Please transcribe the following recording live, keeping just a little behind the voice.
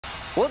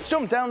Well, let's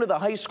jump down to the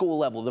high school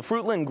level. The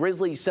Fruitland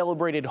Grizzlies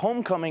celebrated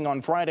homecoming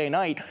on Friday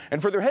night,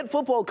 and for their head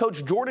football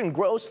coach Jordan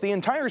Gross, the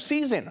entire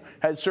season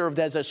has served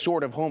as a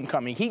sort of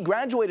homecoming. He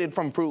graduated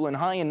from Fruitland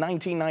High in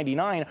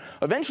 1999,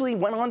 eventually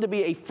went on to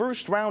be a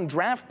first-round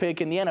draft pick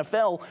in the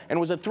NFL, and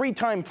was a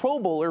three-time Pro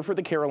Bowler for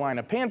the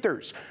Carolina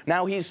Panthers.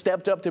 Now he's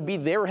stepped up to be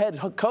their head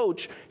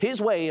coach, his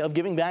way of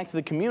giving back to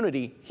the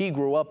community he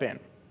grew up in.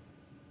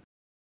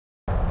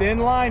 Thin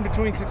line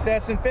between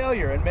success and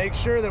failure, and make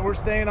sure that we're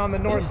staying on the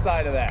north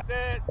side of that.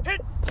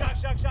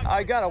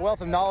 I got a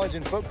wealth of knowledge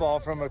in football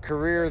from a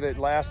career that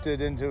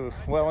lasted into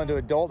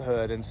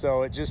adulthood, and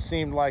so it just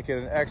seemed like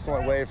an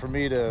excellent way for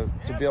me to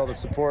be able to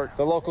support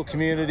the local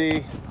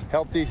community,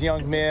 help these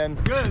young men.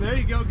 Good, there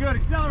you go, good,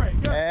 accelerate,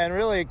 good. And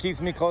really it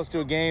keeps me close to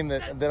a game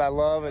that I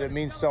love, and it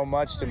means so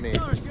much to me.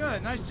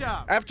 Good, nice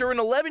job. After an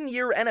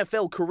 11-year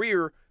NFL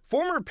career,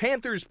 former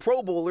Panthers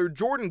Pro Bowler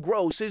Jordan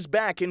Gross is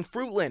back in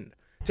Fruitland,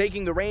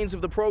 taking the reins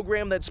of the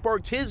program that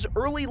sparked his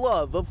early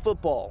love of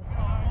football.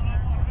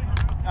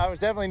 I was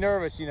definitely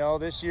nervous,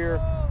 this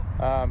year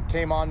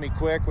came on me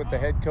quick with the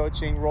head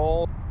coaching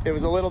role. It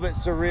was a little bit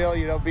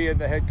surreal, being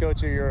the head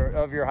coach of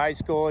your high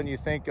school, and you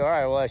think, all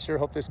right, well, I sure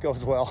hope this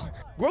goes well.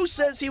 Gross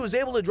says he was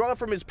able to draw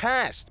from his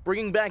past,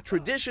 bringing back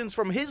traditions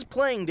from his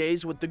playing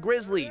days with the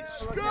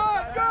Grizzlies.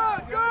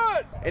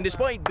 Good. And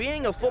despite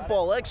being a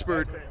football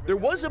expert, there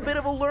was a bit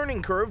of a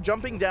learning curve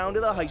jumping down to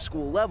the high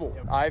school level.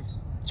 I've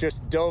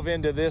just dove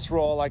into this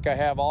role like I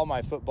have all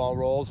my football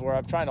roles, where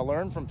I'm trying to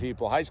learn from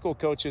people. High school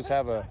coaches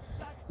have a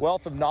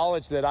wealth of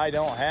knowledge that I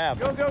don't have.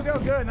 Go,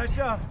 good, nice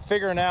job.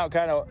 Figuring out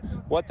kind of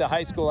what the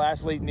high school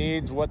athlete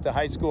needs, what the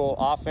high school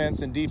offense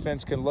and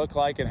defense can look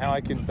like, and how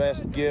I can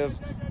best give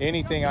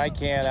anything I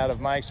can out of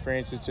my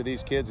experiences to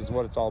these kids is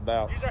what it's all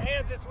about. Use our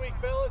hands this week,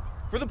 fellas.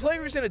 For the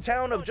players in a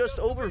town of just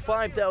over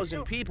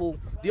 5,000 people,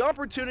 the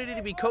opportunity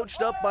to be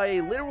coached up by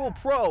a literal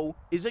pro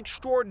is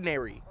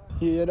extraordinary.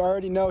 You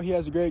already know he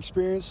has a great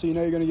experience, so you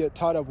know you're going to get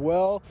taught up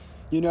well.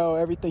 You know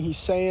everything he's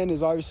saying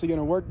is obviously going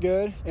to work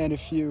good, and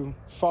if you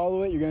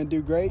follow it, you're going to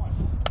do great.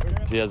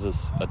 He has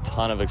a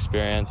ton of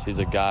experience. He's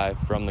a guy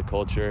from the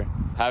culture.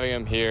 Having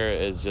him here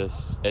is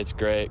it's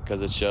great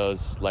because it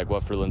shows like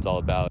what Fruitland's all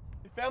about.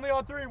 Family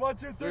on three, 1,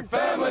 2, 3.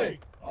 Family!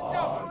 Good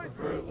job, boys.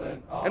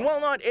 And while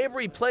not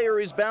every player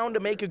is bound to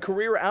make a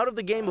career out of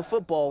the game of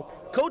football,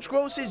 Coach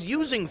Gross is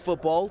using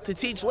football to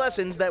teach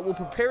lessons that will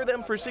prepare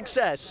them for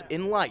success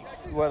in life.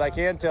 What I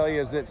can tell you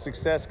is that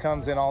success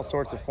comes in all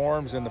sorts of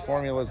forms, and the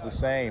formula is the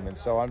same. And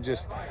so I'm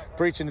just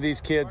preaching to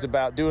these kids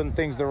about doing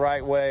things the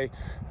right way,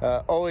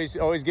 always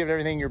giving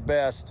everything your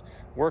best,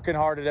 working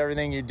hard at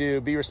everything you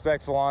do, be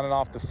respectful on and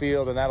off the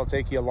field, and that'll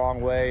take you a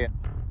long way.